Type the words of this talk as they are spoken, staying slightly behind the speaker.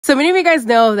So many of you guys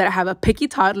know that I have a picky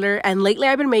toddler, and lately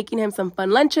I've been making him some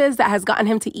fun lunches that has gotten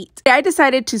him to eat. I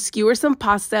decided to skewer some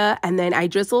pasta, and then I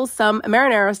drizzled some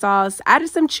marinara sauce, added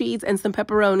some cheese and some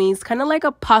pepperonis, kind of like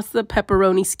a pasta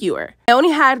pepperoni skewer. I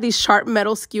only had these sharp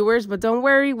metal skewers, but don't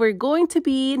worry, we're going to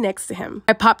be next to him.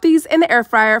 I popped these in the air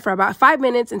fryer for about 5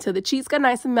 minutes until the cheese got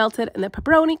nice and melted and the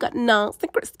pepperoni got nice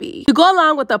and crispy. To go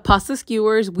along with the pasta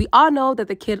skewers, we all know that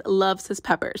the kid loves his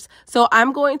peppers. So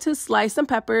I'm going to slice some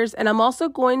peppers, and I'm also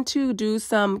going to do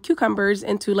some cucumbers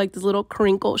into like this little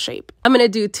crinkle shape. I'm going to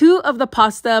do 2 of the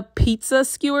pasta pizza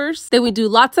skewers. Then we do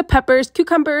lots of peppers,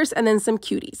 cucumbers, and then some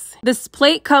cuties. This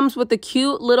plate comes with a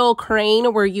cute little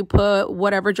crane where you put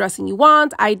whatever dressing you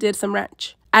want. I did some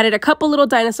ranch. Added a couple little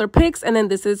dinosaur pics, and then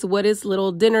this is what his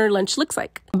little dinner lunch looks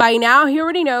like. By now, he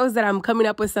already knows that I'm coming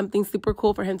up with something super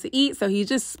cool for him to eat, so he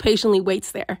just patiently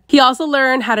waits there. He also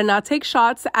learned how to not take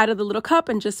shots out of the little cup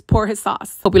and just pour his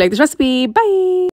sauce. Hope you like this recipe. Bye!